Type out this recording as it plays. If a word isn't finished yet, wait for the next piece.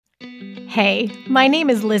Hey, my name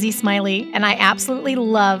is Lizzie Smiley, and I absolutely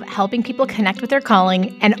love helping people connect with their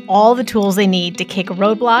calling and all the tools they need to kick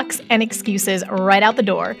roadblocks and excuses right out the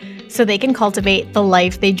door so they can cultivate the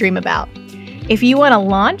life they dream about. If you want to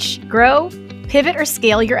launch, grow, pivot, or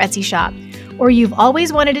scale your Etsy shop, or you've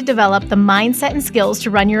always wanted to develop the mindset and skills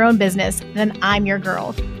to run your own business, then I'm your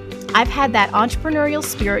girl. I've had that entrepreneurial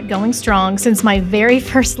spirit going strong since my very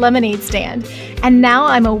first lemonade stand, and now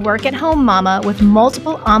I'm a work-at-home mama with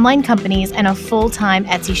multiple online companies and a full-time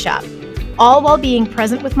Etsy shop, all while being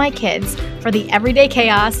present with my kids for the everyday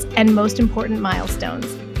chaos and most important milestones.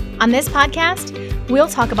 On this podcast, we'll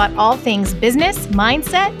talk about all things business,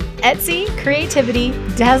 mindset, Etsy, creativity,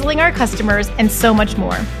 dazzling our customers, and so much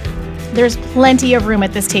more. There's plenty of room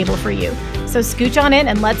at this table for you, so scooch on in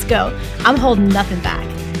and let's go. I'm holding nothing back.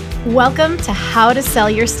 Welcome to How to Sell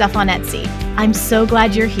Your Stuff on Etsy. I'm so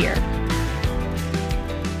glad you're here.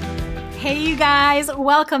 Hey, you guys,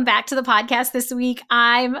 welcome back to the podcast this week.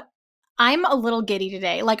 I'm a little giddy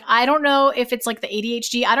today. I don't know if it's like the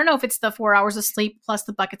ADHD. I don't know if it's the 4 hours of sleep plus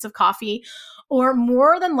the buckets of coffee, or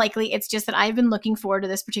more than likely, it's just that I've been looking forward to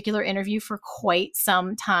this particular interview for quite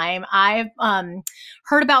some time. I've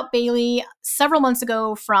heard about Bailey several months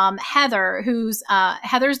ago from Heather,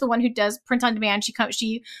 Heather's the one who does print on demand.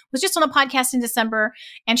 She was just on a podcast in December,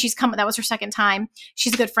 and that was her second time.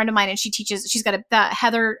 She's a good friend of mine, and she's got the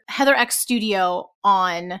Heather X Studio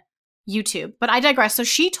on YouTube. But I digress. So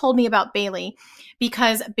she told me about Bailey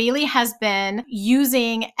because Bailey has been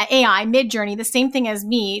using AI, Midjourney, the same thing as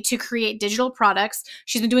me, to create digital products.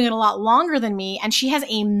 She's been doing it a lot longer than me, and she has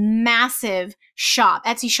a massive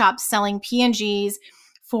Etsy shop selling PNGs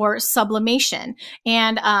for sublimation.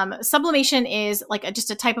 And sublimation is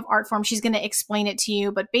just a type of art form. She's going to explain it to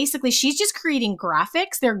you, but basically she's just creating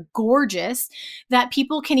graphics. They're gorgeous that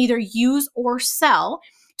people can either use or sell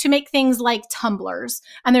to make things like tumblers.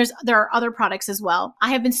 And there are other products as well. I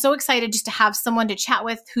have been so excited just to have someone to chat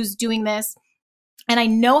with who's doing this. And I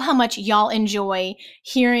know how much y'all enjoy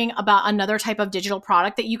hearing about another type of digital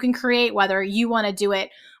product that you can create, whether you want to do it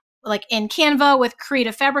like in Canva with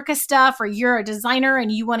Creative Fabrica stuff, or you're a designer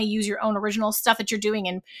and you want to use your own original stuff that you're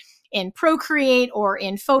doing in Procreate or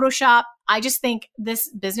in Photoshop. I just think this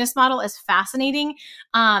business model is fascinating.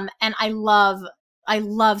 And I love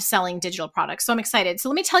selling digital products. So I'm excited. So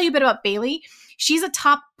let me tell you a bit about Bailey. She's a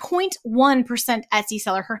top 0.1% Etsy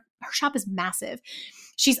seller. Her shop is massive.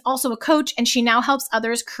 She's also a coach, and she now helps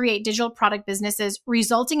others create digital product businesses,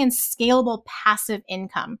 resulting in scalable passive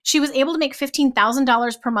income. She was able to make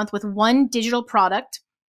 $15,000 per month with one digital product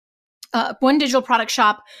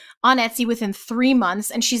shop on Etsy within 3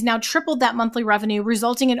 months, and she's now tripled that monthly revenue,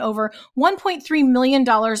 resulting in over $1.3 million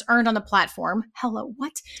earned on the platform. Hello,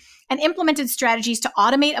 what? And implemented strategies to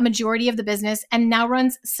automate a majority of the business, and now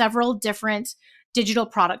runs several different digital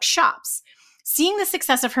product shops. Seeing the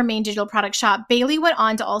success of her main digital product shop, Bailey went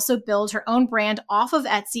on to also build her own brand off of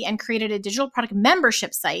Etsy and created a digital product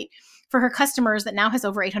membership site for her customers that now has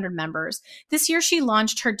over 800 members. This year, she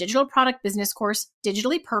launched her digital product business course,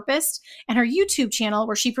 Digitally Purposed, and her YouTube channel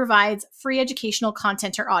where she provides free educational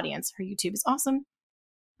content to her audience. Her YouTube is awesome.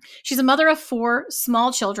 She's a mother of 4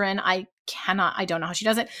 small children. I don't know how she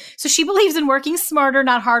does it. So she believes in working smarter,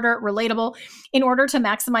 not harder, relatable, in order to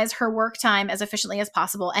maximize her work time as efficiently as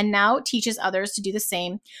possible, and now teaches others to do the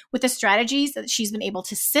same with the strategies that she's been able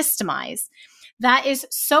to systemize. That is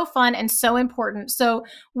so fun and so important. So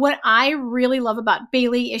what I really love about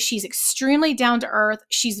Bailey is she's extremely down to earth.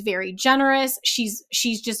 She's very generous. She's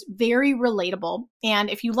just very relatable. And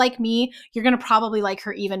if you like me, you're going to probably like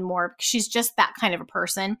her even more because she's just that kind of a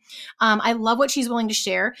person. I love what she's willing to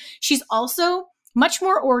share. She's also much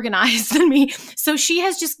more organized than me. So she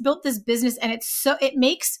has just built this business, and it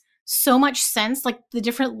makes so much sense. Like the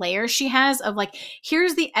different layers she has of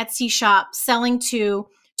here's the Etsy shop selling to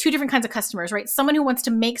 2 different kinds of customers, right? Someone who wants to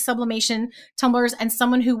make sublimation tumblers, and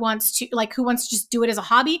someone who wants to just do it as a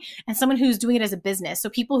hobby, and someone who's doing it as a business. So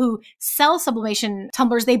people who sell sublimation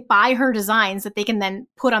tumblers, they buy her designs that they can then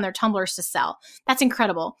put on their tumblers to sell. That's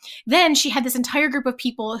incredible. Then she had this entire group of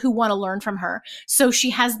people who want to learn from her. So she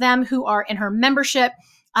has them who are in her membership,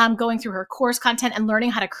 going through her course content and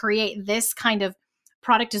learning how to create this kind of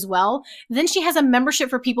product as well. Then she has a membership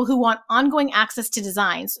for people who want ongoing access to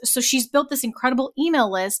designs. So she's built this incredible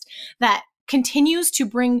email list that continues to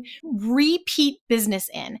bring repeat business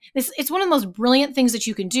in. It's one of the most brilliant things that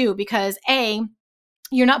you can do because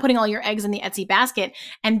you're not putting all your eggs in the Etsy basket.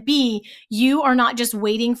 And B, you are not just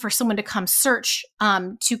waiting for someone to come search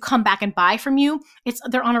to come back and buy from you.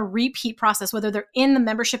 They're on a repeat process, whether they're in the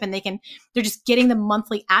membership and they're just getting the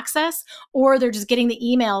monthly access, or they're just getting the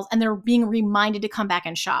emails and they're being reminded to come back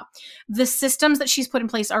and shop. The systems that she's put in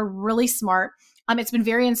place are really smart. It's been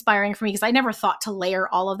very inspiring for me because I never thought to layer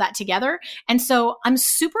all of that together. And so I'm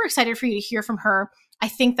super excited for you to hear from her. I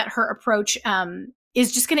think that her approach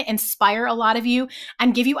is just going to inspire a lot of you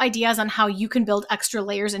and give you ideas on how you can build extra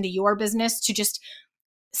layers into your business to just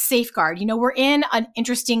safeguard. We're in an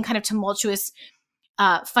interesting kind of tumultuous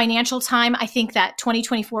financial time. I think that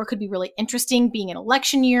 2024 could be really interesting, being an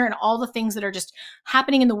election year and all the things that are just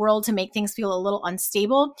happening in the world to make things feel a little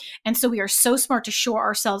unstable. And so we are so smart to shore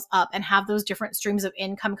ourselves up and have those different streams of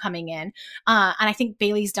income coming in. And I think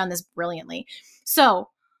Bailey's done this brilliantly. So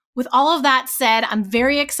with all of that said, I'm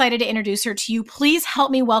very excited to introduce her to you. Please help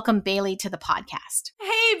me welcome Bailey to the podcast.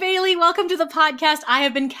 Hey, Bailey, welcome to the podcast. I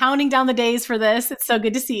have been counting down the days for this. It's so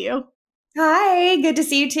good to see you. Hi, good to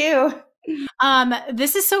see you too.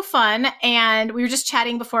 This is so fun. And we were just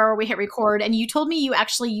chatting before we hit record, and you told me you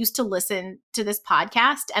actually used to listen to this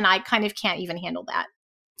podcast, and I kind of can't even handle that.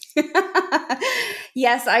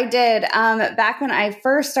 Yes, I did. Back when I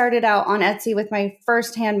first started out on Etsy with my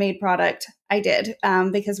first handmade product, I did,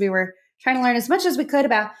 because we were trying to learn as much as we could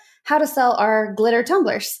about how to sell our glitter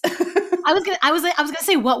tumblers. I was gonna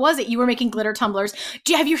say, what was it? You were making glitter tumblers.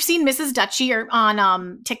 Have you seen Mrs. Dutchy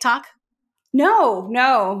on TikTok?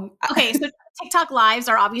 No. Okay, so TikTok lives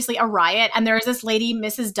are obviously a riot, and there is this lady,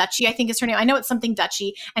 Mrs. Dutchy, I think is her name. I know it's something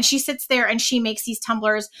Dutchy, and she sits there and she makes these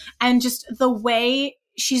tumblers, and just the way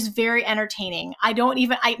she's very entertaining. I'm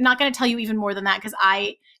not going to tell you even more than that because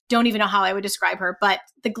I don't even know how I would describe her, but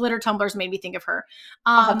the glitter tumblers made me think of her.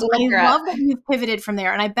 I love that you've pivoted from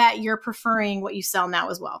there, and I bet you're preferring what you sell now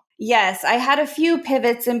as well. Yes, I had a few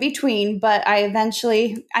pivots in between, but I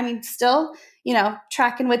eventually, still,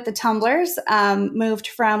 tracking with the tumblers, moved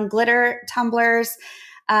from glitter tumblers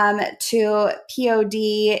to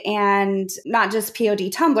POD, and not just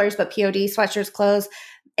POD tumblers, but POD sweatshirts, clothes,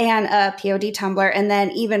 and a POD tumbler. And then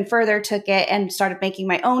even further took it and started making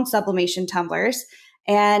my own sublimation tumblers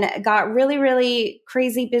and got really, really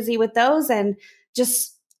crazy busy with those, and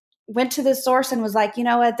just went to the source and was like, you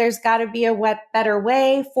know what, there's got to be a better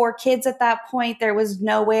way. 4 kids at that point. There was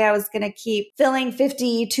no way I was going to keep filling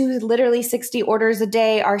 50 to literally 60 orders a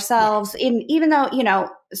day ourselves. Even though,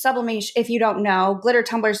 sublimation, if you don't know, glitter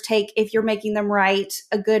tumblers take, if you're making them right,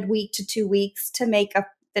 a good week to 2 weeks to make a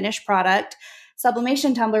finished product.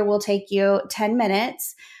 Sublimation tumbler will take you 10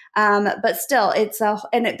 minutes. But still,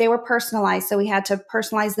 and they were personalized. So we had to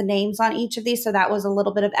personalize the names on each of these. So that was a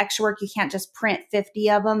little bit of extra work. You can't just print 50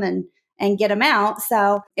 of them and get them out.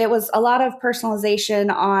 So it was a lot of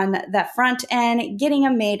personalization on that front end, getting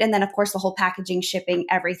them made. And then of course the whole packaging, shipping,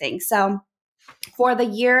 everything. So for the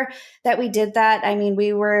year that we did that,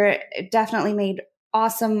 we were definitely made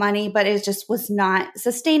awesome money, but it just was not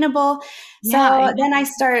sustainable. So then I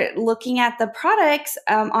started looking at the products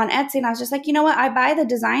on Etsy, and I was just like, you know what? I buy the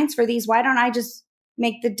designs for these. Why don't I just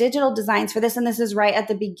make the digital designs for this? And this is right at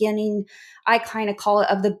the beginning. I kind of call it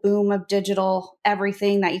of the boom of digital,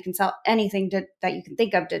 everything that you can sell, anything that you can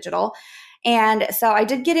think of digital. And so I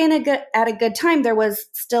did get in at a good time. There was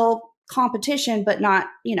still competition, but not,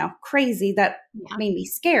 crazy. That made me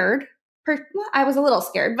scared. I was a little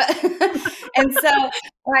scared, but and so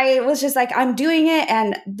I was just like, I'm doing it.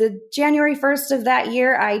 And the January 1st of that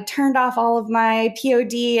year, I turned off all of my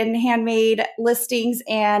POD and handmade listings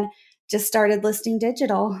and just started listing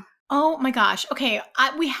digital. Oh my gosh. Okay.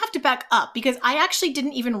 We have to back up because I actually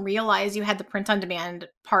didn't even realize you had the print on demand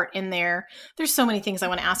part in there. There's so many things I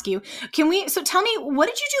want to ask you. So tell me, what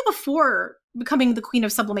did you do before becoming the queen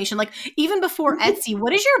of sublimation? Like even before Etsy,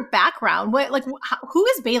 what is your background? Who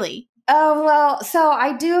is Bailey? Oh, well, so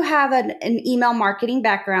I do have an email marketing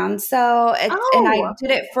background. And I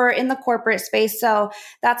did it in the corporate space. So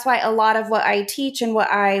that's why a lot of what I teach and what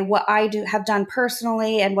I do have done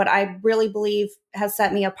personally, and what I really believe has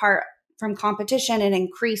set me apart from competition and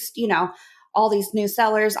increased, all these new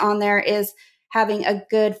sellers on there, is having a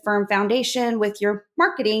good firm foundation with your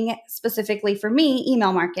marketing, specifically for me,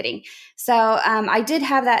 email marketing. So I did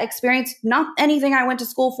have that experience, not anything I went to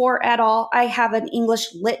school for at all. I have an English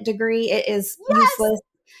lit degree. It is useless.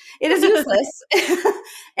 It is useless.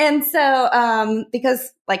 And so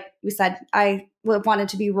because like we said, I wanted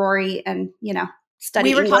to be Rory and,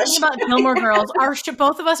 study English. We were talking about Gilmore Girls.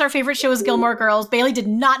 Both of us, our favorite show is Gilmore Girls. Bailey did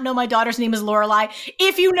not know my daughter's name is Lorelai.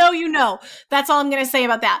 If you know, you know. That's all I'm going to say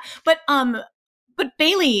about that. But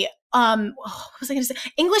Bailey, what was I going to say?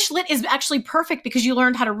 English lit is actually perfect because you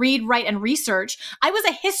learned how to read, write, and research. I was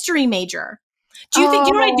a history major. Do you think,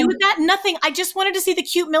 you know what I do with that? Nothing. I just wanted to see the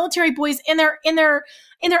cute military boys in their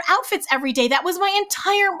outfits every day. That was my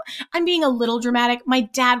entire, I'm being a little dramatic. My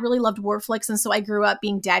dad really loved war flicks. And so I grew up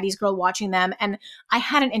being daddy's girl watching them. And I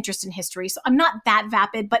had an interest in history. So I'm not that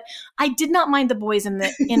vapid, but I did not mind the boys in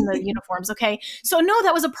the uniforms. Okay. So no,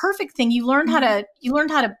 that was a perfect thing. You learned how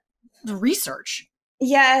to research.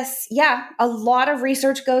 Yes. Yeah. A lot of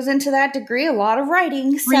research goes into that degree, a lot of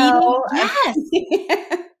writing. So yes.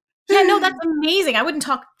 Yeah, no, that's amazing. I wouldn't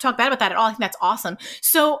talk bad about that at all. I think that's awesome.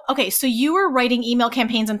 So, okay, so you were writing email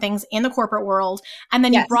campaigns and things in the corporate world, and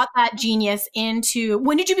then you brought that genius into,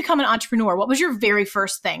 when did you become an entrepreneur? What was your very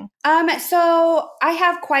first thing? So I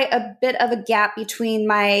have quite a bit of a gap between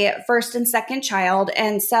my first and second child.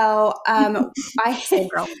 And so Same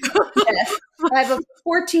girl. Yes, I have a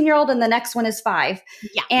 14-year-old and the next one is 5.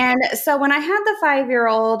 Yeah. And so when I had the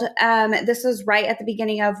 5-year-old, this was right at the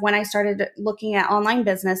beginning of when I started looking at online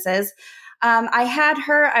businesses. I had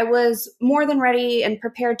her, I was more than ready and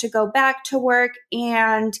prepared to go back to work.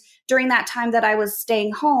 And during that time that I was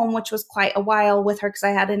staying home, which was quite a while with her because I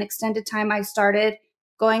had an extended time, I started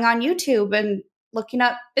going on YouTube and looking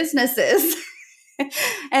up businesses.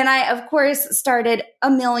 And I, of course, started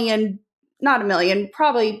not a million,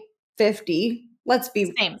 probably 50. Let's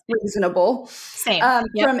be reasonable. Same.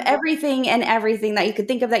 From everything that you could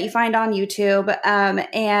think of that you find on YouTube,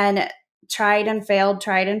 and tried and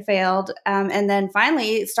failed. And then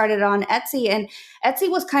finally started on Etsy. And Etsy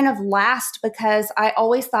was kind of last because I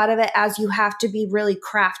always thought of it as you have to be really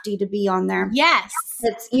crafty to be on there. Yes.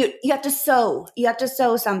 It's you have to sew. You have to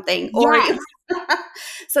sew something. Yes.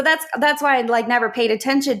 So that's why I never paid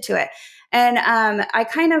attention to it. And I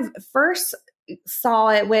kind of first saw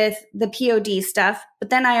it with the POD stuff, but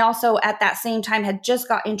then I also at that same time had just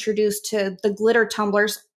got introduced to the glitter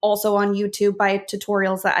tumblers also on YouTube by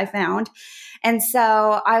tutorials that I found. And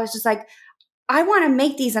so I was just like, I want to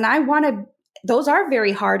make these, and those are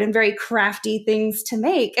very hard and very crafty things to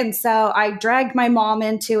make. And so I dragged my mom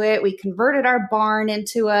into it. We converted our barn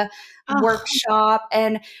into a workshop.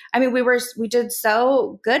 And I mean, we did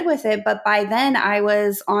so good with it. But by then I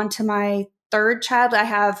was on to my third child. I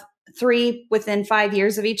have 3 within 5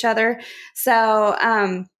 years of each other. So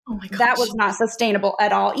that was not sustainable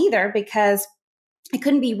at all either, because I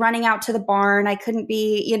couldn't be running out to the barn. I couldn't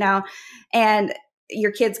be, and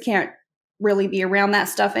your kids can't really be around that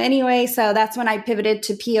stuff anyway. So that's when I pivoted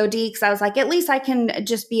to POD, because I was like, at least I can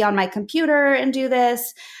just be on my computer and do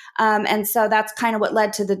this. And so that's kind of what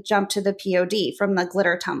led to the jump to the POD from the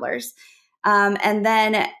glitter tumblers. And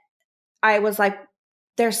then I was like,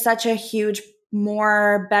 there's such a huge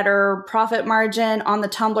better profit margin on the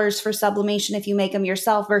tumblers for sublimation if you make them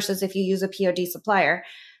yourself versus if you use a POD supplier.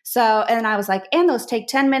 So, and I was like, and those take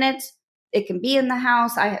 10 minutes. It can be in the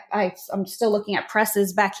house. I'm still looking at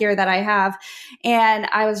presses back here that I have. And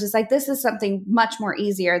I was just like, this is something much more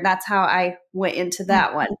easier. That's how I went into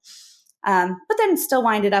that one. But then still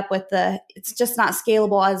winded up with it's just not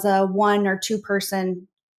scalable as a 1 or 2 person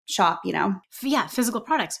shop, Yeah, physical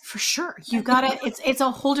products for sure. You gotta. It's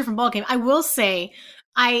a whole different ballgame. I will say,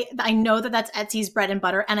 I know that that's Etsy's bread and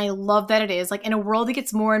butter, and I love that it is. Like, in a world that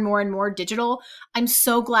gets more and more and more digital, I'm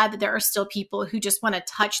so glad that there are still people who just want to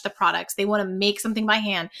touch the products. They want to make something by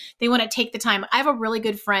hand. They want to take the time. I have a really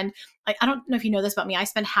good friend. Like, I don't know if you know this about me. I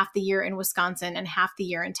spend half the year in Wisconsin and half the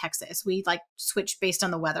year in Texas. We switch based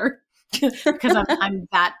on the weather because I'm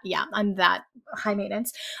that high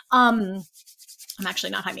maintenance. I'm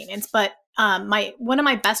actually not high maintenance, but one of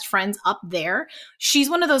my best friends up there, she's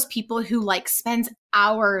one of those people who spends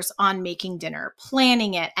hours on making dinner,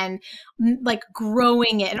 planning it, and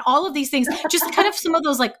growing it, and all of these things. Just kind of some of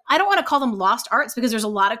those I don't want to call them lost arts, because there's a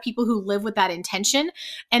lot of people who live with that intention,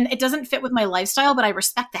 and it doesn't fit with my lifestyle, but I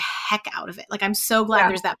respect the heck out of it. I'm so glad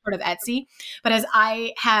there's that part of Etsy. But as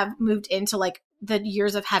I have moved into the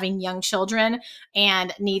years of having young children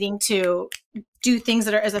and needing to do things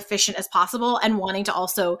that are as efficient as possible and wanting to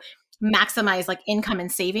also maximize income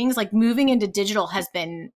and savings, moving into digital has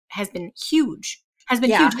been huge.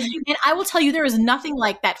 Huge. And I will tell you, there is nothing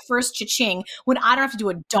like that first cha-ching when I don't have to do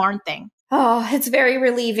a darn thing. Oh, it's very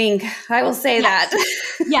relieving. I will say that.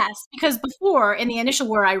 Yes, because before, in the initial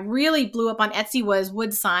where I really blew up on Etsy was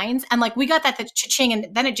wood signs. And we got that cha-ching, and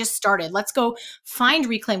then it just started. Let's go find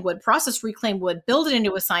reclaimed wood, process reclaimed wood, build it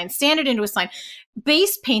into a sign, stand it into a sign,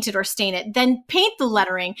 base paint it or stain it, then paint the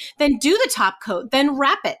lettering, then do the top coat, then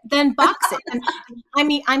wrap it, then box it. And I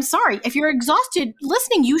mean, I'm sorry, if you're exhausted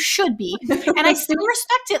listening, you should be. And I still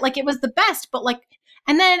respect it. It was the best, but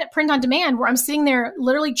And then print on demand, where I'm sitting there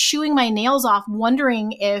literally chewing my nails off,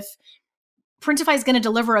 wondering if Printify is going to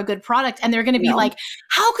deliver a good product. And they're going to be like,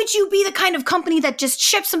 how could you be the kind of company that just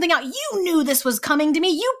ships something out? You knew this was coming to me.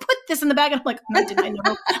 You put this in the bag. And I'm like, no, didn't I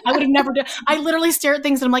know? I would have never done. I literally stare at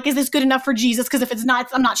things and I'm like, is this good enough for Jesus? Because if it's not,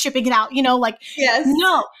 I'm not shipping it out, Yes.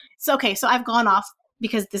 No. So, okay. So I've gone off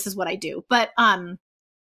because this is what I do. But,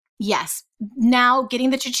 yes, now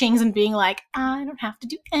getting the cha-chings and being like, I don't have to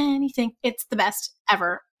do anything. It's the best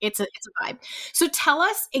ever. It's a vibe. So tell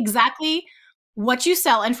us exactly what you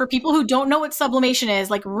sell. And for people who don't know what sublimation is,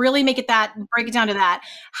 like really break it down to that.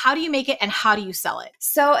 How do you make it and how do you sell it?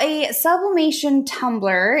 So a sublimation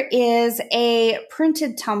tumbler is a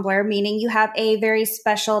printed tumbler, meaning you have a very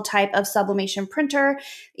special type of sublimation printer.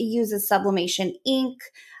 It uses sublimation ink.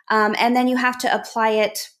 And then you have to apply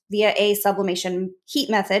it via a sublimation heat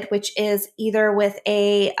method, which is either with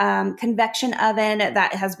a convection oven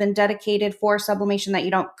that has been dedicated for sublimation that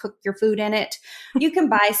you don't cook your food in it. You can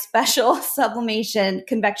buy special sublimation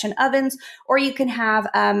convection ovens, or you can have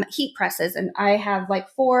heat presses. And I have like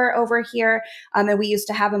 4 over here, and we used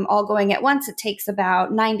to have them all going at once. It takes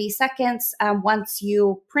about 90 seconds once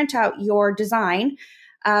you print out your design.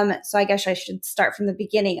 So I guess I should start from the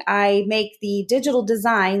beginning. I make the digital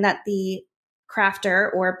design that the crafter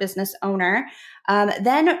or business owner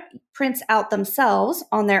then prints out themselves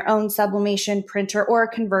on their own sublimation printer or a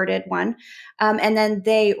converted one. And then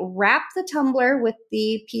they wrap the tumbler with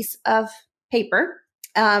the piece of paper,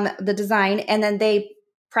 the design, and then they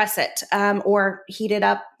press it or heat it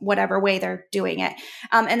up, whatever way they're doing it.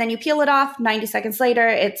 And then you peel it off. 90 seconds later,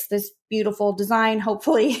 it's this beautiful design,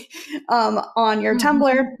 hopefully, on your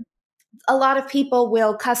tumbler. A lot of people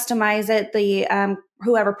will customize it. The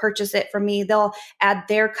whoever purchased it from me, they'll add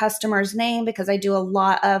their customer's name, because I do a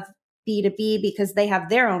lot of B2B because they have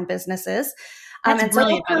their own businesses. That's and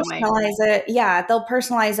brilliant, so they'll personalize it. Yeah, they'll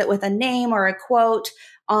personalize it with a name or a quote,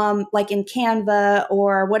 like in Canva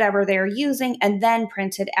or whatever they're using, and then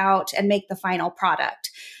print it out and make the final product.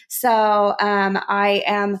 So I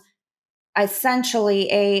am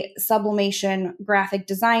essentially a sublimation graphic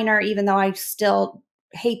designer, even though I still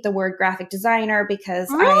hate the word graphic designer because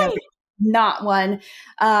I am not one.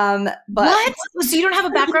 But what? So you don't have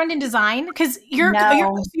a background in design? Because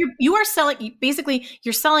you are selling, basically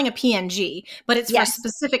you're selling a PNG, but it's for a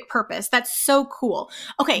specific purpose. That's so cool.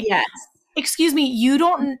 Okay. Yes. Excuse me. You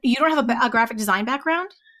don't have a graphic design background?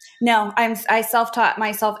 No, I self-taught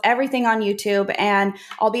myself everything on YouTube, and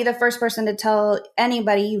I'll be the first person to tell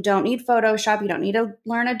anybody you don't need Photoshop, you don't need to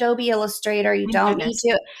learn Adobe Illustrator, you don't need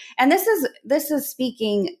to. And this is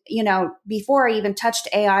speaking, before I even touched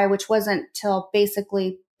AI, which wasn't till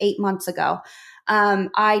basically 8 months ago.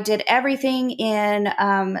 I did everything in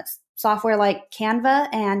software like Canva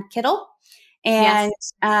and Kittle, and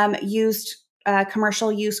used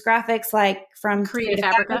commercial use graphics like from Creative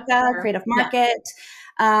Fabrica, Creative Market.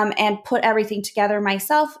 And put everything together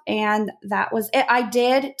myself. And that was it. I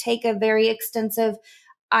did take a very extensive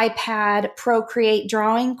iPad Procreate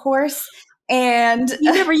drawing course. And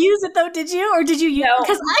you never used it though, did you? Or did you use it?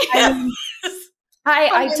 Because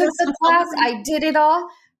I took the class, I did it all,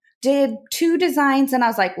 did 2 designs, and I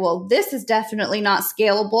was like, well, this is definitely not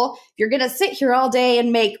scalable. If you're going to sit here all day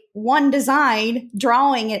and make one design,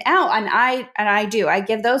 drawing it out, and I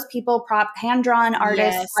give those people hand-drawn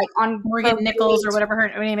artists, like on Morgan Nichols or whatever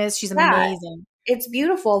her name is. She's amazing. It's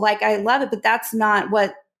beautiful. Like, I love it, but that's not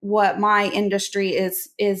what my industry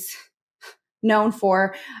is known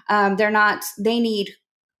for. They need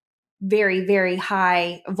very, very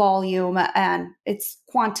high volume, and it's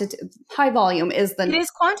quantity. High volume is the name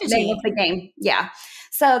of the game. Yeah.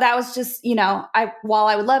 So that was just, while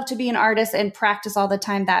I would love to be an artist and practice all the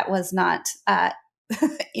time, that was not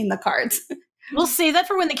in the cards. We'll save that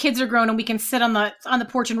for when the kids are grown and we can sit on the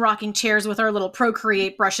porch and rocking chairs with our little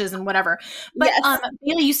Procreate brushes and whatever. But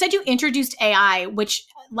Bailey, you said you introduced AI, which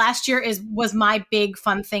last year was my big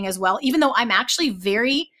fun thing as well, even though I'm actually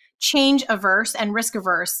very change averse and risk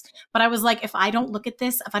averse. But I was like, if I don't look at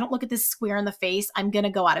this square in the face, I'm going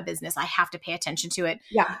to go out of business. I have to pay attention to it.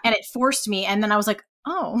 Yeah. And it forced me. And then I was like,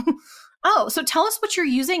 oh, so tell us what you're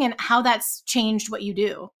using and how that's changed what you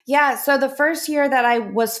do. Yeah. So the first year that I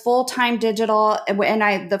was full-time digital, and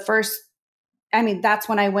that's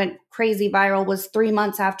when I went crazy viral, was 3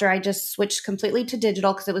 months after I just switched completely to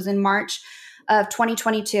digital, because it was in March of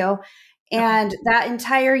 2022. And that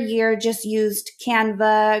entire year just used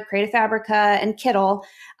Canva, Creative Fabrica, and Kittle.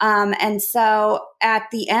 And so at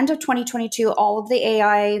the end of 2022, all of the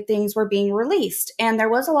AI things were being released. And there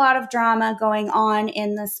was a lot of drama going on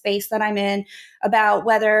in the space that I'm in about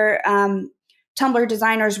whether Tumblr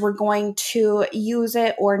designers were going to use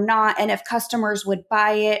it or not, and if customers would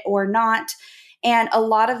buy it or not. And a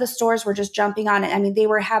lot of the stores were just jumping on it. I mean, they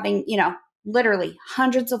were having, literally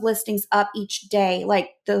hundreds of listings up each day, like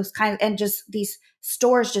those kinds, and just these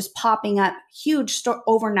stores just popping up, huge store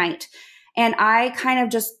overnight. And I kind of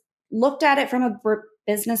just looked at it from a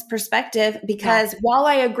business perspective, because while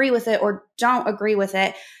I agree with it or don't agree with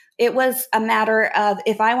it, it was a matter of,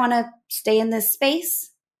 if I want to stay in this space,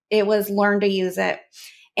 it was learn to use it.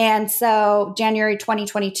 And so January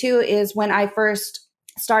 2022 is when I first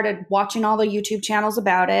started watching all the YouTube channels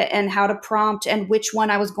about it and how to prompt and which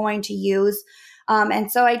one I was going to use.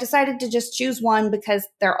 And so I decided to just choose one, because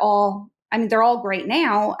they're all great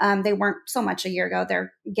now. They weren't so much a year ago.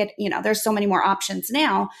 There's so many more options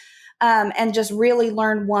now. And just really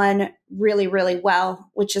learn one really, really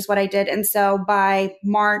well, which is what I did. And so by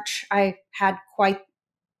March, I had quite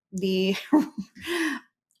the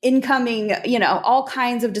incoming, all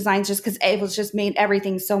kinds of designs, just because it was just made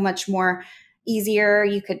everything so much more easier.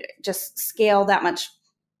 You could just scale that much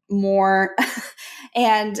more.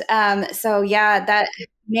 And that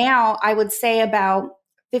now I would say about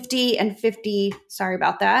 50 and 50. Sorry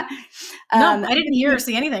about that. No, I didn't hear or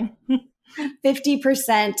see anything.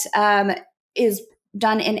 50% is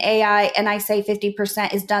done in AI. And I say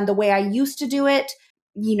 50% is done the way I used to do it,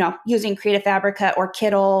 using Creative Fabrica or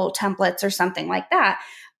Kittl templates or something like that.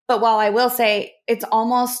 But while I will say it's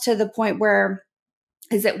almost to the point where,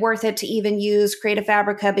 is it worth it to even use Creative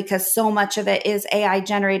Fabrica, because so much of it is AI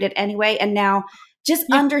generated anyway. And now just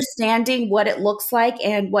understanding what it looks like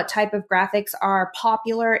and what type of graphics are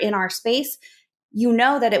popular in our space,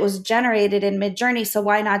 that it was generated in Midjourney. So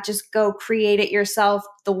why not just go create it yourself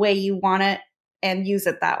the way you want it and use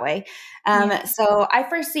it that way? So I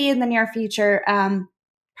foresee in the near future,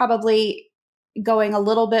 probably going a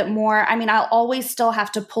little bit more. I mean, I'll always still have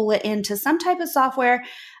to pull it into some type of software,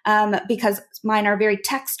 because mine are very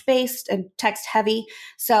text-based and text-heavy.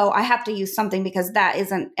 So I have to use something, because that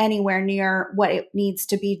isn't anywhere near what it needs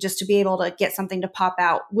to be, just to be able to get something to pop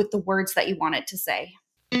out with the words that you want it to say.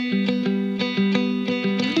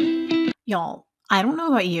 Y'all, I don't know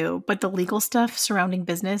about you, but the legal stuff surrounding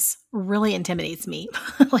business really intimidates me.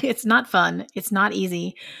 Like, it's not fun. It's not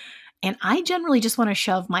easy. And I generally just want to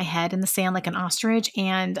shove my head in the sand like an ostrich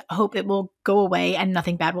and hope it will go away and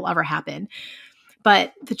nothing bad will ever happen.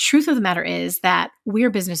 But the truth of the matter is that we're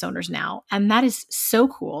business owners now, and that is so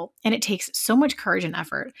cool. And it takes so much courage and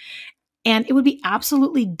effort. And it would be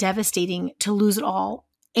absolutely devastating to lose it all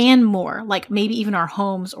and more, like maybe even our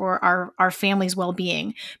homes or our family's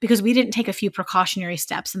well-being, because we didn't take a few precautionary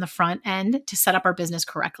steps in the front end to set up our business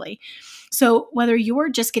correctly. So whether you're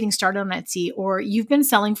just getting started on Etsy or you've been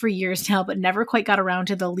selling for years now but never quite got around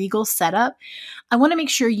to the legal setup, I want to make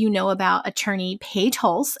sure you know about attorney Paige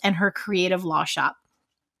Hulse and her creative law shop.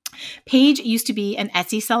 Paige used to be an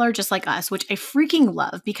Etsy seller just like us, which I freaking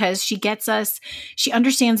love, because she gets us, she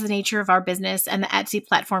understands the nature of our business and the Etsy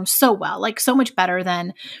platform so well, like so much better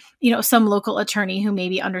than, some local attorney who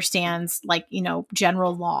maybe understands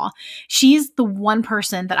general law. She's the one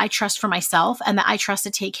person that I trust for myself and that I trust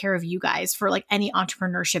to take care of you guys for like any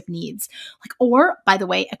entrepreneurship needs. Or by the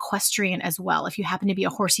way, equestrian as well. If you happen to be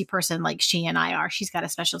a horsey person like she and I are, she's got a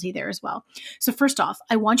specialty there as well. So first off,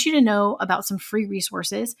 I want you to know about some free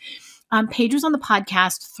resources. Paige was on the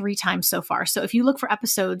podcast 3 times so far. So if you look for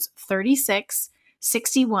episodes 36,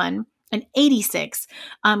 61, and 86,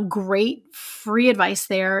 great free advice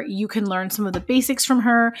there. You can learn some of the basics from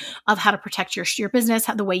her of how to protect your business,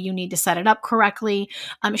 the way you need to set it up correctly.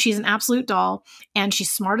 She's an absolute doll, and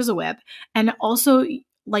she's smart as a whip. And also,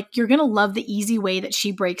 you're going to love the easy way that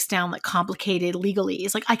she breaks down complicated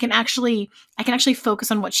legalese. I can actually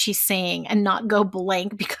focus on what she's saying and not go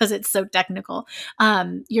blank because it's so technical.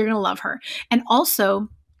 You're going to love her. And also,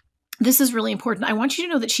 this is really important. I want you to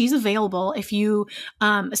know that she's available if you,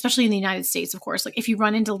 especially in the United States, of course, if you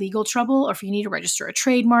run into legal trouble, or if you need to register a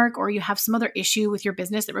trademark, or you have some other issue with your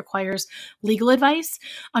business that requires legal advice,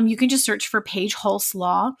 you can just search for Paige Hulse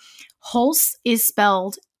Law. Hulse is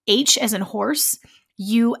spelled H as in horse,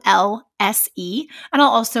 ULSE. And I'll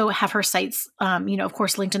also have her sites, of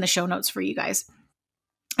course, linked in the show notes for you guys.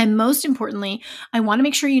 And most importantly, I want to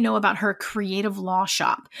make sure you know about her creative law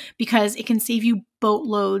shop, because it can save you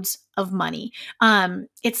boatloads of money.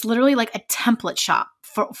 It's literally like a template shop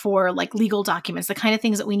for legal documents, the kind of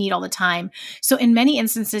things that we need all the time. So in many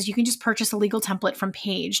instances, you can just purchase a legal template from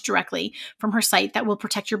Paige directly from her site that will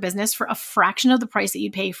protect your business for a fraction of the price that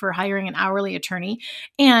you'd pay for hiring an hourly attorney.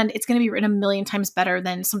 And it's going to be written 1,000,000 times better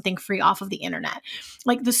than something free off of the internet.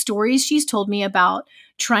 The stories she's told me about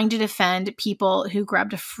trying to defend people who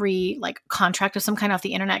grabbed a free like contract of some kind off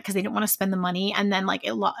the internet because they didn't want to spend the money. And then like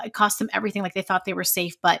it cost them everything. Like they thought they were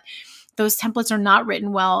safe, but those templates are not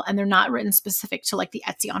written well and they're not written specific to like the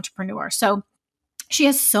Etsy entrepreneur. So she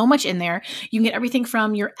has so much in there. You can get everything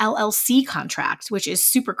from your LLC contract, which is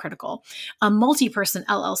super critical, multi-person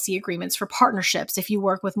LLC agreements for partnerships if you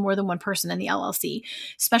work with more than one person in the LLC,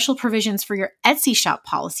 special provisions for your Etsy shop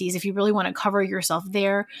policies if you really want to cover yourself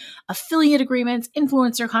there, affiliate agreements,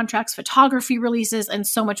 influencer contracts, photography releases, and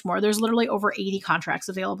so much more. There's literally over 80 contracts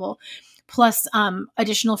available. Plus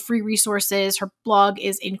additional free resources. Her blog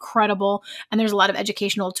is incredible. And there's a lot of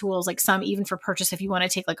educational tools, like some even for purchase if you want to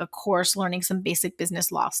take like a course learning some basic business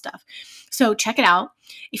law stuff. So check it out.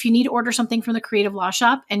 If you need to order something from the Creative Law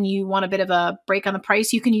Shop and you want a bit of a break on the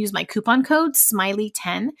price, you can use my coupon code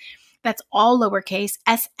SMILEY10. That's all lowercase,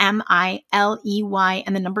 SMILEY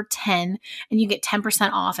and the number 10, and you get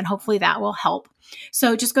 10% off, and hopefully that will help.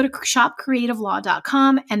 So just go to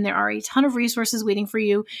shopcreativelaw.com, and there are a ton of resources waiting for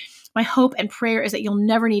you. My hope and prayer is that you'll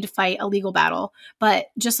never need to fight a legal battle. But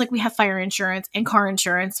just like we have fire insurance and car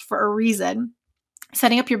insurance for a reason,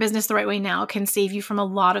 setting up your business the right way now can save you from a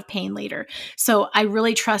lot of pain later. So I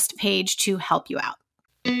really trust Paige to help you out.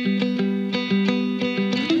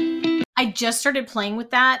 I just started playing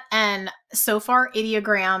with that, and so far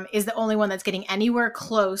Ideogram is the only one that's getting anywhere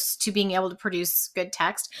close to being able to produce good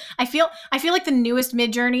text. I feel like the newest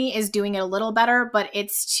Midjourney is doing it a little better, but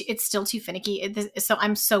it's still too finicky. So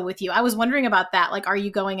I'm so with you. I was wondering about that. Like, are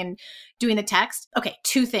you going and doing the text? Okay,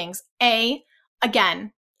 two things.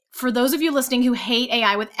 Again, for those of you listening who hate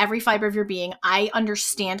AI with every fiber of your being, I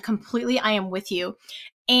understand completely. I am with you.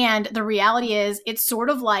 And the reality is, it's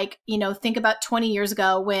sort of like, think about 20 years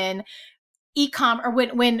ago when e-com or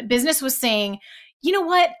when business was saying, you know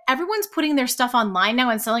what, everyone's putting their stuff online now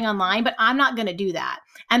and selling online, but I'm not going to do that.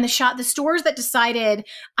 And the stores that decided,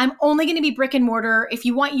 I'm only going to be brick and mortar. If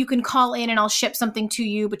you want, you can call in and I'll ship something to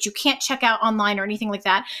you, but you can't check out online or anything like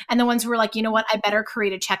that. And the ones who were like, you know what, I better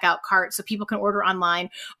create a checkout cart so people can order online,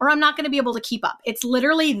 or I'm not going to be able to keep up. It's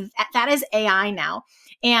literally that is AI now.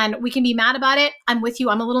 And we can be mad about it. I'm with you.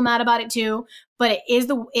 I'm a little mad about it too, but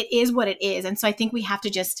it is what it is. And so I think we have to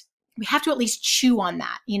at least chew on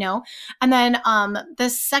that, And then the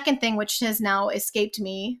second thing, which has now escaped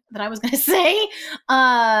me that I was going to say,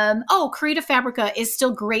 Creative Fabrica is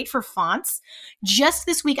still great for fonts. Just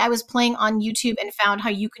this week, I was playing on YouTube and found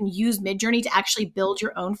how you can use Midjourney to actually build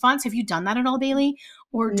your own fonts. Have you done that at all, Bailey?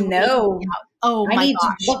 Or no? Oh my gosh! I need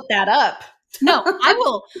to look that up. No, I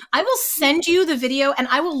will send you the video and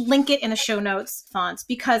I will link it in the show notes, fonts,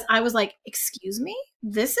 because I was like, excuse me,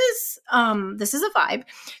 this is a vibe.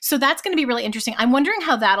 So that's going to be really interesting. I'm wondering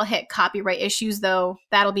how that'll hit copyright issues though.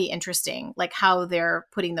 That'll be interesting, like how they're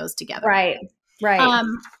putting those together. Right.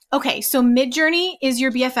 Okay. So Midjourney is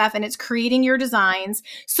your BFF and it's creating your designs.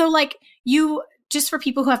 So like just for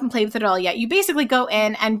people who haven't played with it at all yet, you basically go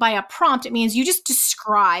in and by a prompt, it means you just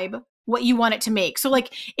describe what you want it to make. So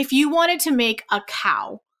like if you wanted to make a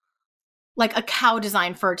cow, like a cow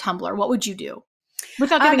design for a Tumblr, what would you do?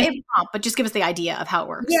 Without giving us a prompt, but just give us the idea of how it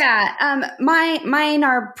works. Yeah. Mine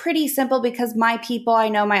are pretty simple because I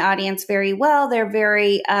know my audience very well. They're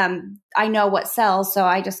very, I know what sells. So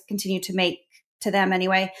I just continue to make to them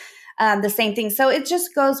anyway. The same thing. So it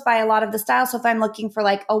just goes by a lot of the styles. So if I'm looking for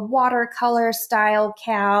like a watercolor style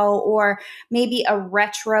cow or maybe a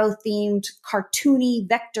retro themed cartoony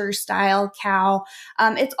vector style cow,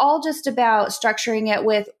 it's all just about structuring it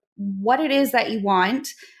with what it is that you want.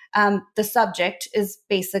 The subject is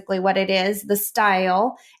basically what it is, the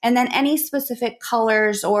style, and then any specific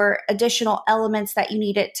colors or additional elements that you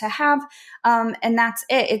need it to have. And that's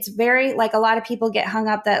it. It's very, like, a lot of people get hung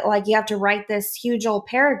up that like you have to write this huge old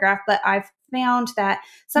paragraph, but I've found that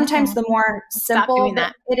sometimes the more simple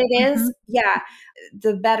that it is,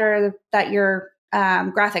 the better that your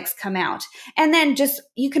graphics come out. And then just,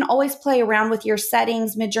 you can always play around with your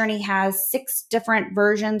settings. Midjourney has 6 different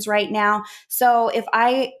versions right now. So if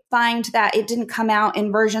I find that it didn't come out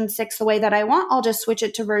in version 6 the way that I want, I'll just switch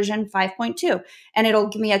it to version 5.2 and it'll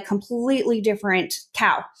give me a completely different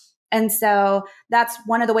cow. And so that's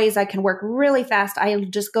one of the ways I can work really fast. I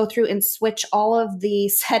just go through and switch all of the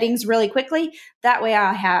settings really quickly. That way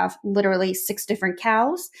I have literally 6 different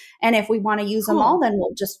cows. And if we want to use them all, then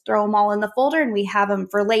we'll just throw them all in the folder and we have them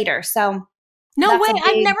for later. So no way.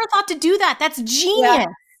 I've never thought to do that. That's genius. Yeah.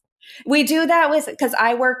 We do that because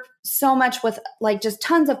I work so much with like just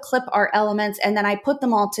tons of clip art elements and then I put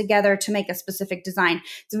them all together to make a specific design.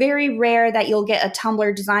 It's very rare that you'll get a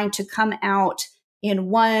Tumblr design to come out in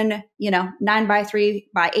one, 9 by 3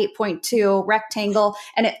 by 8.2 rectangle,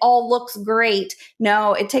 and it all looks great.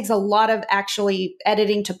 No, it takes a lot of actually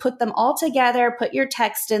editing to put them all together, put your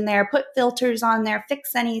text in there, put filters on there,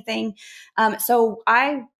 fix anything. So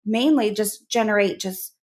I mainly just generate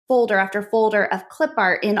just folder after folder of clip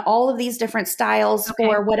art in all of these different styles Okay.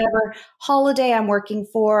 for whatever holiday I'm working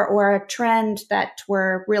for or a trend that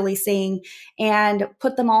we're really seeing, and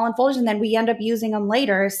put them all in folders, and then we end up using them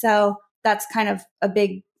later. So that's kind of a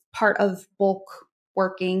big part of bulk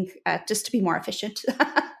working, just to be more efficient.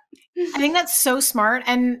 I think that's so smart.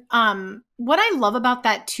 And what I love about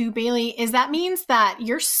that too, Bailey, is that means that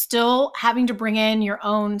you're still having to bring in your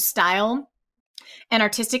own style and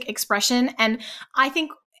artistic expression. And I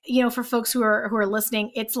think, for folks who are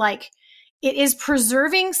listening, it's like it is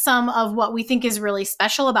preserving some of what we think is really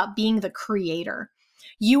special about being the creator.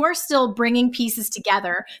 You are still bringing pieces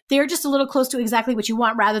together. They're just a little close to exactly what you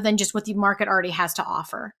want rather than just what the market already has to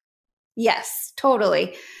offer. Yes,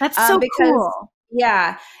 totally. That's so Because, cool.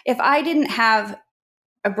 yeah, if I didn't have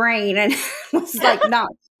a brain and was like not,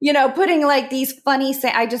 putting like these funny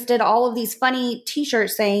I just did all of these funny t-shirt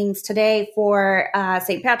sayings today for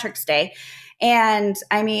St. Patrick's Day. And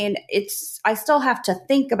I mean, I still have to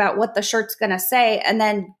think about what the shirt's going to say and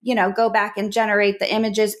then, go back and generate the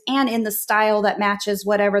images and in the style that matches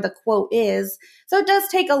whatever the quote is. So it does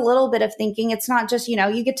take a little bit of thinking. It's not just,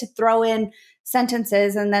 you get to throw in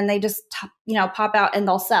sentences and then they just, pop out and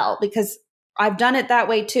they'll sell, because I've done it that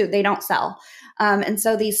way too. They don't sell. And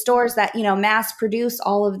so these stores that, mass produce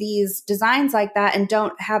all of these designs like that and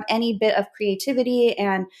don't have any bit of creativity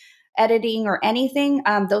and editing or anything,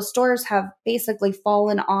 those stores have basically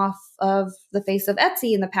fallen off of the face of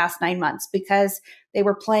Etsy in the past 9 months because they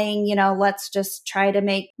were playing, let's just try to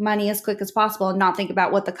make money as quick as possible and not think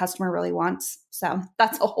about what the customer really wants. So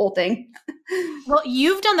that's a whole thing. Well,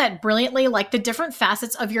 you've done that brilliantly. Like the different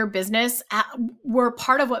facets of your business were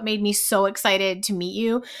part of what made me so excited to meet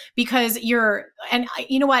you, because you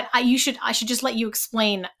know what, I should just let you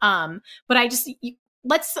explain. But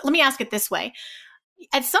let me ask it this way.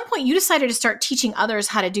 At some point you decided to start teaching others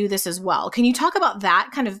how to do this as well. Can you talk about that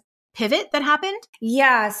kind of pivot that happened?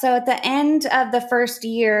 Yeah. So at the end of the first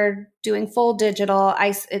year doing full digital,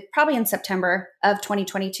 probably in September of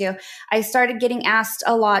 2022, I started getting asked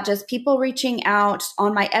a lot, just people reaching out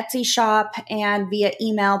on my Etsy shop and via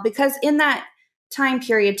email, because in that time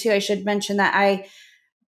period too, I should mention that I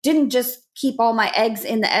didn't just keep all my eggs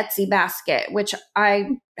in the Etsy basket, which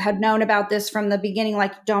I had known about this from the beginning,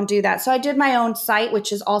 like don't do that. So I did my own site,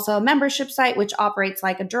 which is also a membership site, which operates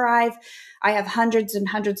like a Drive. I have hundreds and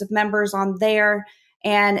hundreds of members on there,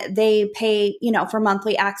 and they pay, for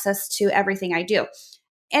monthly access to everything I do.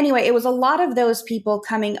 Anyway, it was a lot of those people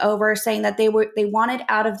coming over saying that they wanted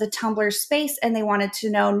out of the Tumblr space, and they wanted to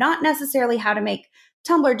know not necessarily how to make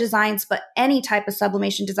Tumblr designs, but any type of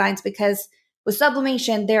sublimation designs, because with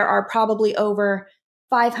sublimation, there are probably over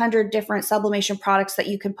 500 different sublimation products that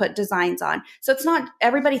you can put designs on. So it's not,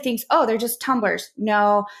 everybody thinks, oh, they're just tumblers.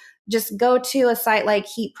 No, just go to a site like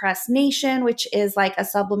Heat Press Nation, which is like a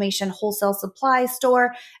sublimation wholesale supply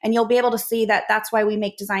store. And you'll be able to see that that's why we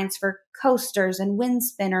make designs for coasters and wind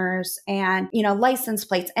spinners and, license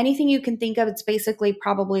plates. Anything you can think of, it's basically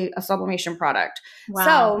probably a sublimation product. Wow.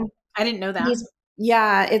 So I didn't know that.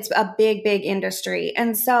 it's a big, big industry.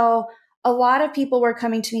 And so a lot of people were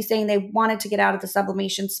coming to me saying they wanted to get out of the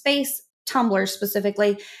sublimation space, Tumblr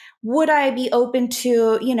specifically. Would I be open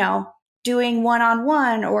to, doing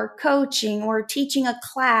one-on-one or coaching or teaching a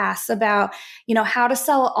class about, how to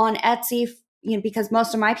sell on Etsy, because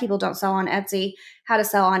most of my people don't sell on Etsy, how to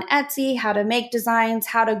sell on Etsy, how to make designs,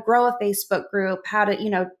 how to grow a Facebook group, how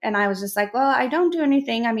to, and I was just like, well, I don't do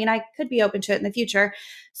anything. I mean, I could be open to it in the future.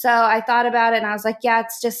 So I thought about it and I was like, yeah,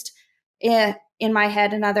 it's just, in my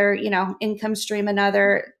head, another, income stream,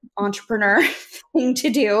 another entrepreneur thing to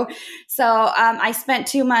do. So I spent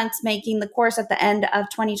 2 months making the course at the end of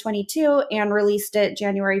 2022 and released it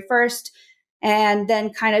January 1st. And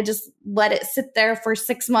then kind of just let it sit there for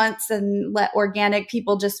 6 months and let organic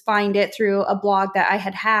people just find it through a blog that I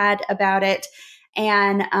had about it.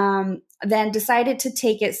 And then decided to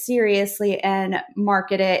take it seriously and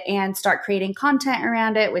market it and start creating content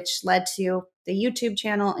around it, which led to the YouTube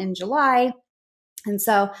channel in July. And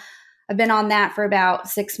so I've been on that for about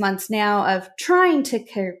 6 months now of trying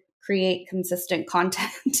to create consistent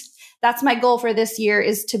content. That's my goal for this year,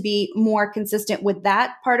 is to be more consistent with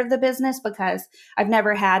that part of the business, because I've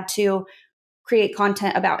never had to create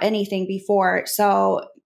content about anything before. So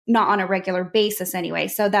not on a regular basis anyway.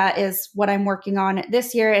 So that is what I'm working on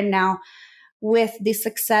this year. And now with the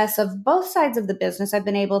success of both sides of the business, I've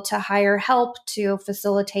been able to hire help to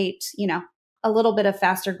facilitate, a little bit of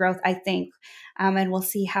faster growth, I think. And we'll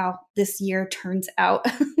see how this year turns out.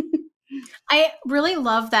 I really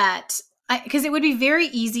love that, because it would be very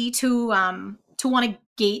easy to want to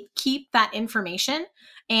gatekeep that information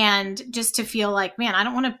and just to feel like, man, I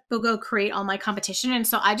don't want to go create all my competition. And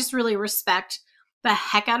so I just really respect the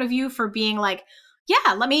heck out of you for being like,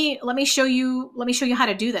 yeah, let me show you how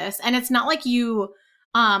to do this. And it's not like you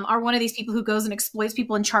are one of these people who goes and exploits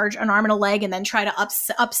people and charge an arm and a leg and then try to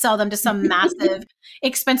upsell them to some massive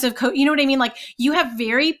expensive coat. You know what I mean? Like, you have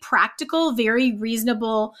very practical, very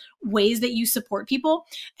reasonable ways that you support people.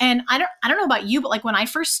 And I don't know about you, but like when I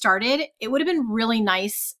first started, it would have been really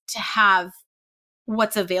nice to have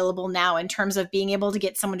what's available now in terms of being able to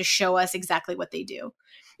get someone to show us exactly what they do.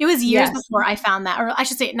 It was years before I found that, or I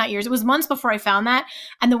should say not years, it was months before I found that.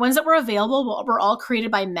 And the ones that were available were all created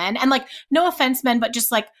by men. And like, no offense, men, but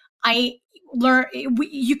just like, I learn,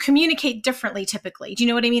 you communicate differently typically. Do you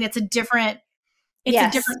know what I mean? It's a different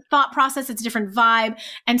thought process. It's a different vibe.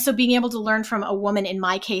 And so being able to learn from a woman in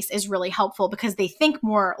my case is really helpful because they think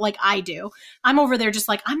more like I do. I'm over there just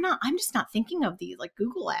like, I'm just not thinking of these like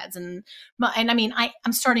Google ads. And I mean,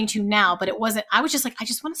 I'm starting to now, but I was just like, I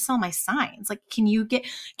just want to sell my signs. Like, can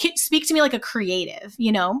speak to me like a creative,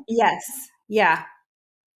 you know? Yes. Yeah.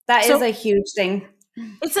 That is a huge thing.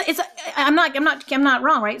 I'm not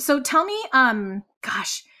wrong. Right. So tell me,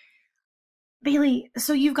 gosh, Bailey,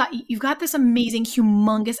 so you've got this amazing,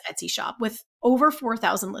 humongous Etsy shop with over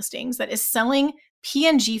 4,000 listings that is selling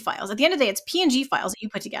PNG files. At the end of the day, it's PNG files that you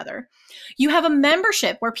put together. You have a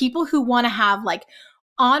membership where people who want to have like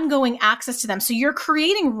ongoing access to them. So you're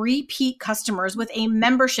creating repeat customers with a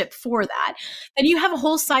membership for that. Then you have a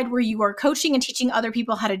whole side where you are coaching and teaching other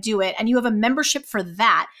people how to do it. And you have a membership for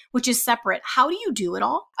that, which is separate. How do you do it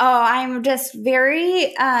all? Oh, I'm just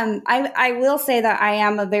very, I will say that I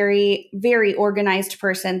am a very, very organized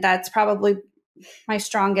person. That's probably my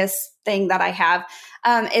strongest thing that I have,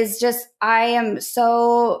 is just, I am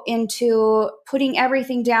so into putting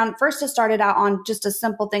everything down. First, I started out on just a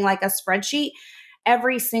simple thing like a spreadsheet,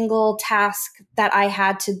 every single task that I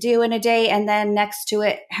had to do in a day. And then next to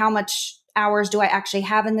it, how much hours do I actually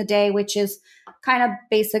have in the day, which is kind of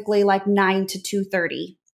basically like 9 to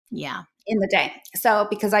 2:30. Yeah. In the day. So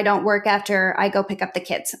because I don't work after I go pick up the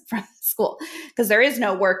kids from school, because there is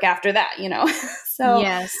no work after that, you know? So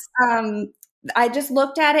yes. I just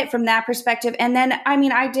looked at it from that perspective. And then, I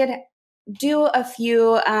mean, I did do a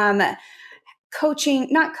few not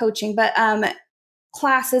coaching, but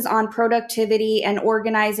classes on productivity and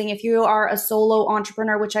organizing. If you are a solo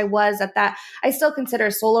entrepreneur, which I was at that, I still consider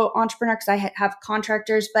a solo entrepreneur because I have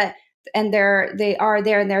contractors, and they're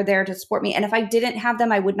there to support me. And if I didn't have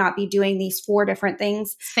them, I would not be doing these 4 different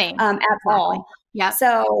things at all. Yeah.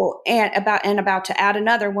 So, and about to add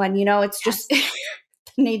another one, you know, it's just the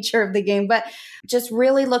nature of the game, but just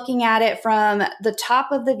really looking at it from the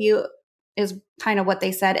top of the view is kind of what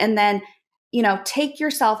they said. And then, you know, take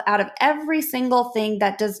yourself out of every single thing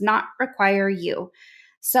that does not require you.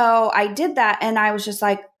 So I did that. And I was just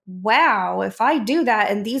like, wow, if I do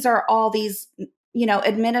that, and these are all these, you know,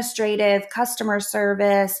 administrative, customer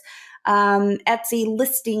service, Etsy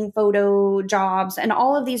listing photo jobs, and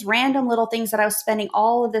all of these random little things that I was spending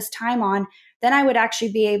all of this time on, then I would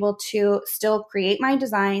actually be able to still create my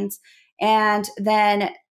designs and then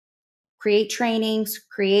create trainings,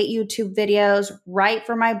 create YouTube videos, write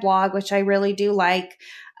for my blog, which I really do like.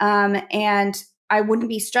 And I wouldn't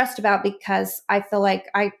be stressed about, because I feel like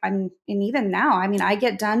I'm, and even now, I mean, I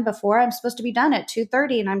get done before I'm supposed to be done at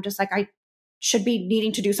 2:30, and I'm just like, I should be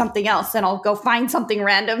needing to do something else, and I'll go find something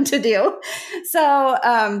random to do. So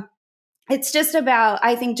it's just about,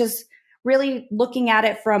 I think, just really looking at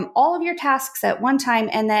it from all of your tasks at one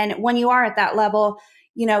time. And then when you are at that level,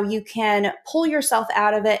 you know, you can pull yourself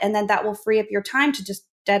out of it, and then that will free up your time to just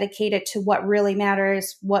dedicate it to what really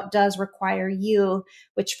matters, what does require you,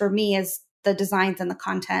 which for me is the designs and the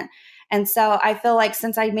content. And so I feel like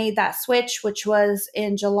since I made that switch, which was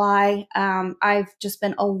in July, I've just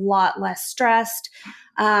been a lot less stressed.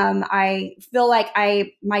 I feel like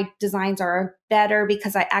my designs are better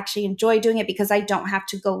because I actually enjoy doing it, because I don't have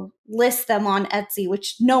to go list them on Etsy,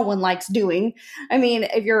 which no one likes doing. I mean,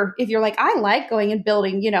 if you're like, I like going and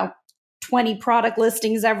building, you know, 20 product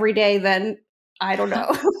listings every day, then I don't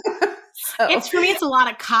know. So. It's for me, it's a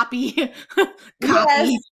lot of copy,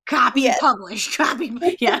 publish, copy.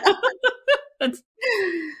 Yeah.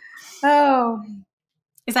 Oh,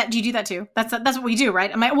 do you do that too? That's what we do,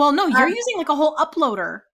 right? Well, no, you're using like a whole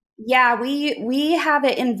uploader. Yeah, we have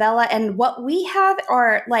it in Vela, and what we have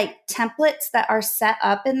are like templates that are set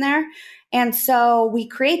up in there. And so we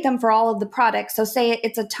create them for all of the products. So say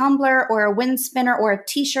it's a tumbler or a wind spinner or a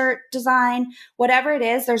t-shirt design, whatever it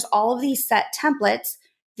is, there's all of these set templates.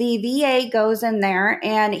 The VA goes in there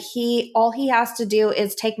and all he has to do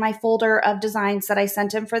is take my folder of designs that I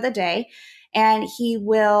sent him for the day, and he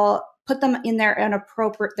will put them in their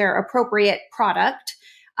appropriate product.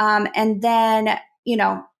 And then,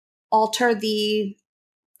 alter the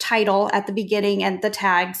title at the beginning and the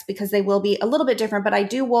tags because they will be a little bit different, but I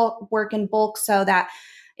do work in bulk so that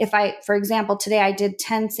if for example, today I did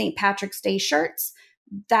 10 St. Patrick's Day shirts,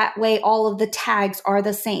 that way all of the tags are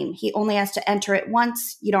the same. He only has to enter it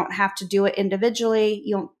once. You don't have to do it individually.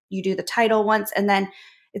 You do the title once, and then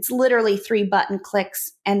it's literally 3 button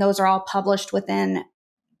clicks, and those are all published within.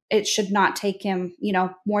 It should not take him,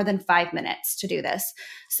 more than 5 minutes to do this.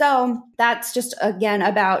 So that's just, again,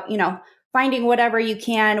 about, finding whatever you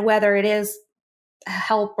can, whether it is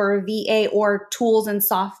help or VA or tools and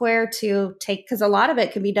software to take, because a lot of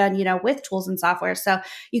it can be done, with tools and software. So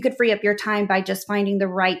you could free up your time by just finding the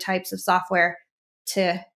right types of software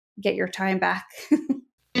to get your time back.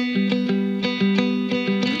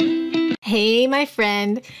 Hey, my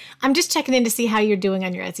friend. I'm just checking in to see how you're doing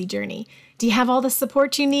on your Etsy journey. Do you have all the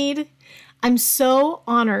support you need? I'm so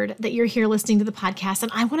honored that you're here listening to the podcast,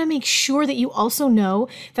 and I want to make sure that you also know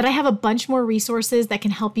that I have a bunch more resources that can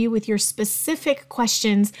help you with your specific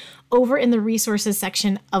questions over in the resources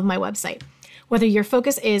section of my website. Whether your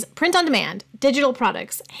focus is print on demand, digital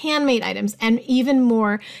products, handmade items, and even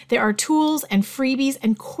more, there are tools and freebies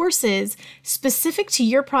and courses specific to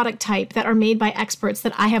your product type that are made by experts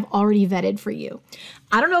that I have already vetted for you.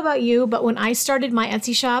 I don't know about you, but when I started my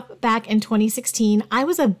Etsy shop back in 2016, I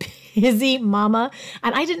was a busy mama,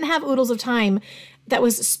 and I didn't have oodles of time that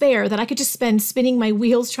was spare that I could just spend spinning my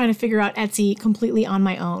wheels trying to figure out Etsy completely on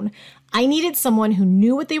my own. I needed someone who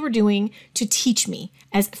knew what they were doing to teach me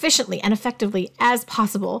as efficiently and effectively as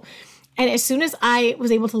possible. And as soon as I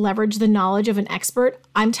was able to leverage the knowledge of an expert,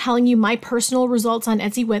 I'm telling you, my personal results on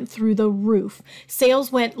Etsy went through the roof.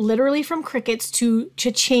 Sales went literally from crickets to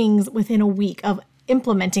cha-chings within a week of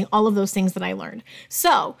implementing all of those things that I learned.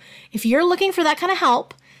 So if you're looking for that kind of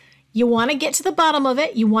help, you want to get to the bottom of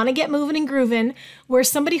it, you want to get moving and grooving, where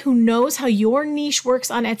somebody who knows how your niche works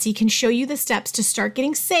on Etsy can show you the steps to start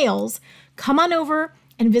getting sales, come on over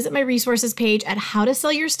and visit my resources page at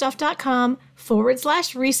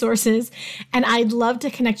howtosellyourstuff.com/resources. And I'd love to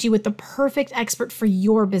connect you with the perfect expert for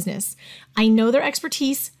your business. I know their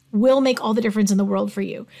expertise will make all the difference in the world for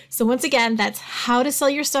you. So once again, that's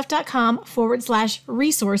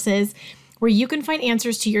howtosellyourstuff.com/resources, where you can find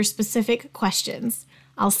answers to your specific questions.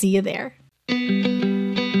 I'll see you there.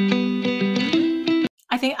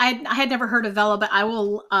 I think I had never heard of Vela, but I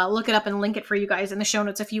will look it up and link it for you guys in the show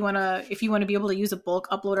notes if you want to be able to use a bulk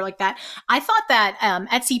uploader like that. I thought that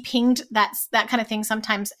Etsy pinged that kind of thing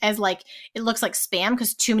sometimes as like it looks like spam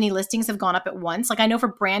because too many listings have gone up at once. Like I know for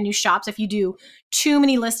brand new shops, if you do too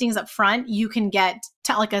many listings up front, you can get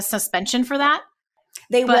like a suspension for that.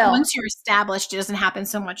 But once you're established, it doesn't happen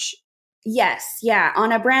so much. Yes. Yeah.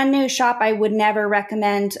 On a brand new shop, I would never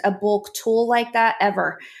recommend a bulk tool like that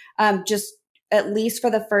ever. Just at least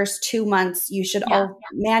for the first 2 months, you should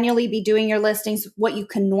manually be doing your listings, what you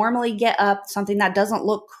can normally get up, something that doesn't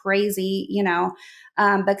look crazy,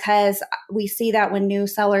 because we see that when new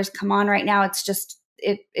sellers come on right now, it's just,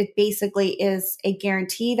 it basically is a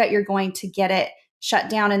guarantee that you're going to get it shut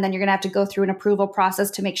down. And then you're going to have to go through an approval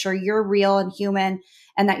process to make sure you're real and human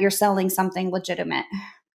and that you're selling something legitimate.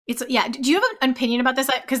 Do you have an opinion about this?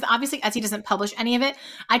 Because obviously Etsy doesn't publish any of it.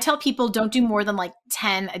 I tell people don't do more than like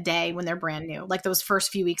 10 a day when they're brand new, like those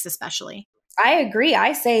first few weeks especially. I agree.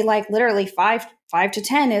 I say like literally five to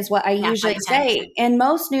 10 is what I usually say. And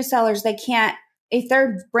most new sellers, they can't, if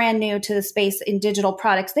they're brand new to the space in digital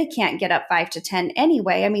products, they can't get up 5 to 10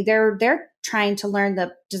 anyway. I mean, they're trying to learn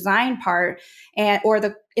the design part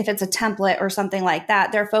if it's a template or something like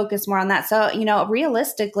that, they're focused more on that. So,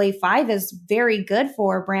 realistically, 5 is very good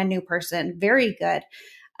for a brand new person, very good.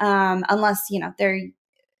 Unless,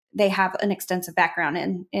 they have an extensive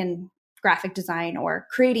background in graphic design or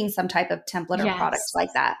creating some type of template or products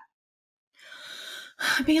like that.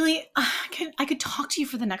 Bailey, I could talk to you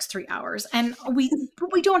for the next 3 hours, and we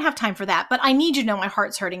don't have time for that, but I need you to know my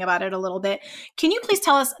heart's hurting about it a little bit. Can you please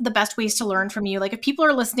tell us the best ways to learn from you? Like if people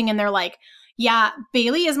are listening and they're like, yeah,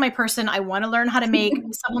 Bailey is my person. I want to learn how to make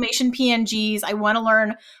sublimation PNGs. I want to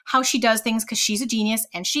learn how she does things because she's a genius,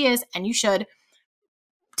 and she is, and you should.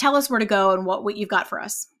 Tell us where to go and what you've got for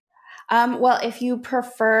us. Well, if you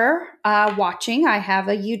prefer watching, I have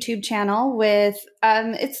a YouTube channel with,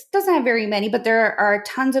 it doesn't have very many, but there are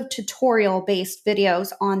tons of tutorial-based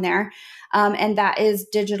videos on there. And that is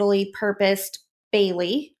Digitally Purposed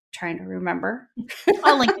Bailey. Trying to remember.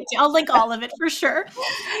 I'll link it. I'll link all of it for sure.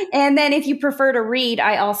 And then if you prefer to read,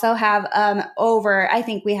 I also have I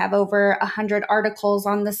think we have over 100 articles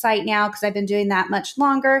on the site now because I've been doing that much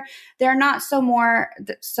longer. They're not so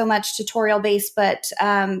much tutorial based, but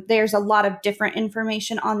there's a lot of different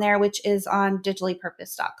information on there, which is on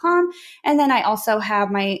digitallypurpose.com. And then I also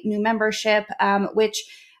have my new membership, which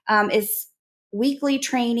is weekly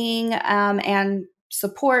training and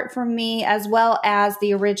support from me, as well as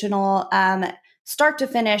the original start to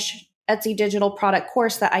finish Etsy digital product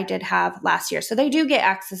course that I did have last year. So they do get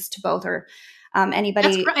access to both, or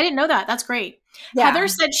anybody. I didn't know that. That's great. Yeah. Heather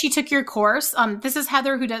said she took your course. This is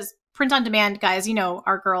Heather, who does print on demand, guys. You know,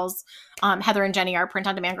 our girls, Heather and Jenny, are print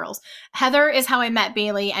on demand girls. Heather is how I met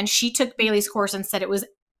Bailey, and she took Bailey's course and said it was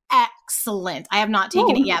excellent. I have not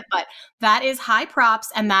taken it yet, but that is high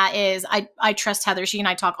props. And that is, I trust Heather. She and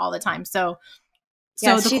I talk all the time. So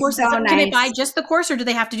the course, can they buy just the course, or do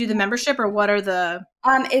they have to do the membership, or what are the?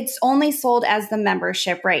 It's only sold as the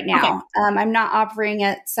membership right now. Okay. I'm not offering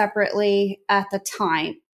it separately at the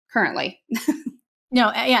time currently.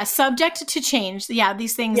 No, yeah, subject to change. Yeah,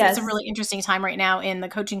 these things, yes. It's a really interesting time right now in the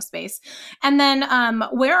coaching space. And then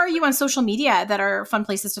where are you on social media that are fun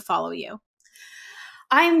places to follow you?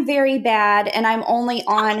 I'm very bad, and I'm only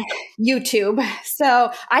on YouTube.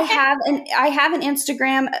 So I have an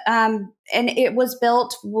Instagram, and it was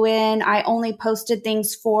built when I only posted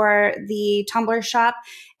things for the Tumblr shop.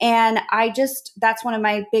 And that's one of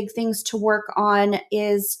my big things to work on,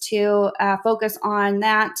 is to focus on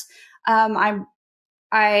that.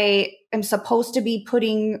 I am supposed to be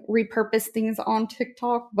putting repurposed things on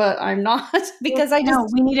TikTok, but I'm not, because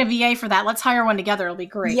we need a VA for that. Let's hire one together. It'll be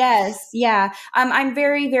great. Yes. Yeah. I'm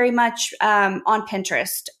very, very much on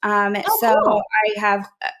Pinterest. Cool. I have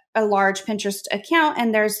a large Pinterest account,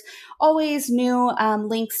 and there's always new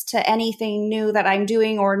links to anything new that I'm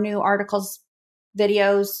doing, or new articles,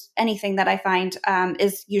 videos, anything that I find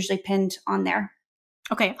is usually pinned on there.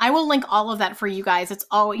 Okay. I will link all of that for you guys. It's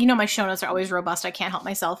all, my show notes are always robust. I can't help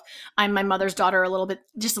myself. I'm my mother's daughter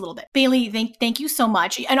just a little bit. Bailey, thank you so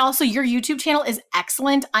much. And also, your YouTube channel is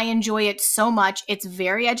excellent. I enjoy it so much. It's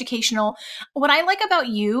very educational. What I like about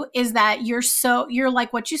you is that you're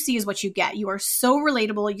like, what you see is what you get. You are so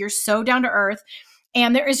relatable. You're so down to earth.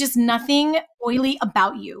 And there is just nothing oily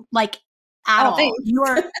about you. Like, at all. Thanks.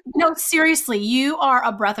 No, seriously, you are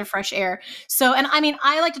a breath of fresh air. So, and I mean,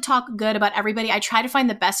 I like to talk good about everybody. I try to find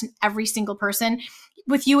the best in every single person.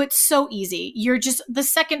 With you, it's so easy. You're just, the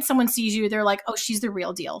second someone sees you, they're like, oh, she's the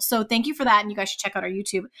real deal. So thank you for that. And you guys should check out our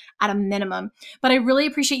YouTube at a minimum. But I really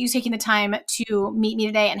appreciate you taking the time to meet me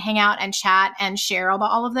today and hang out and chat and share about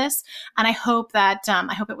all of this. And I hope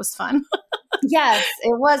it was fun. Yes,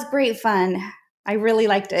 it was great fun. I really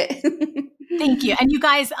liked it. Thank you. And you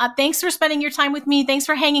guys, thanks for spending your time with me. Thanks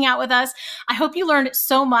for hanging out with us. I hope you learned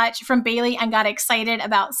so much from Bailey and got excited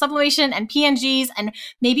about sublimation and PNGs, and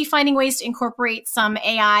maybe finding ways to incorporate some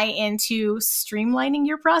AI into streamlining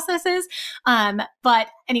your processes. But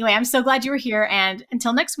anyway, I'm so glad you were here. And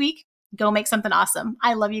until next week, go make something awesome.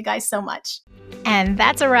 I love you guys so much. And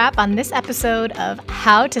that's a wrap on this episode of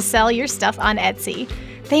How to Sell Your Stuff on Etsy.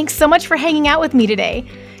 Thanks so much for hanging out with me today.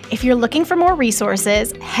 If you're looking for more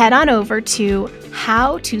resources, head on over to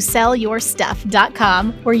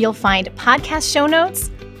howtosellyourstuff.com, where you'll find podcast show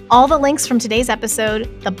notes, all the links from today's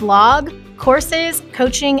episode, the blog, courses,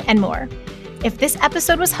 coaching, and more. If this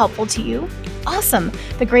episode was helpful to you, awesome.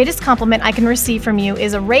 The greatest compliment I can receive from you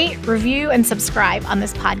is a rate, review, and subscribe on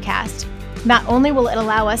this podcast. Not only will it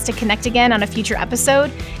allow us to connect again on a future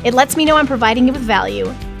episode, it lets me know I'm providing you with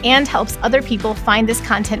value and helps other people find this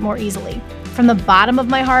content more easily. From the bottom of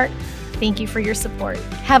my heart, thank you for your support.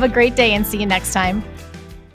 Have a great day and see you next time.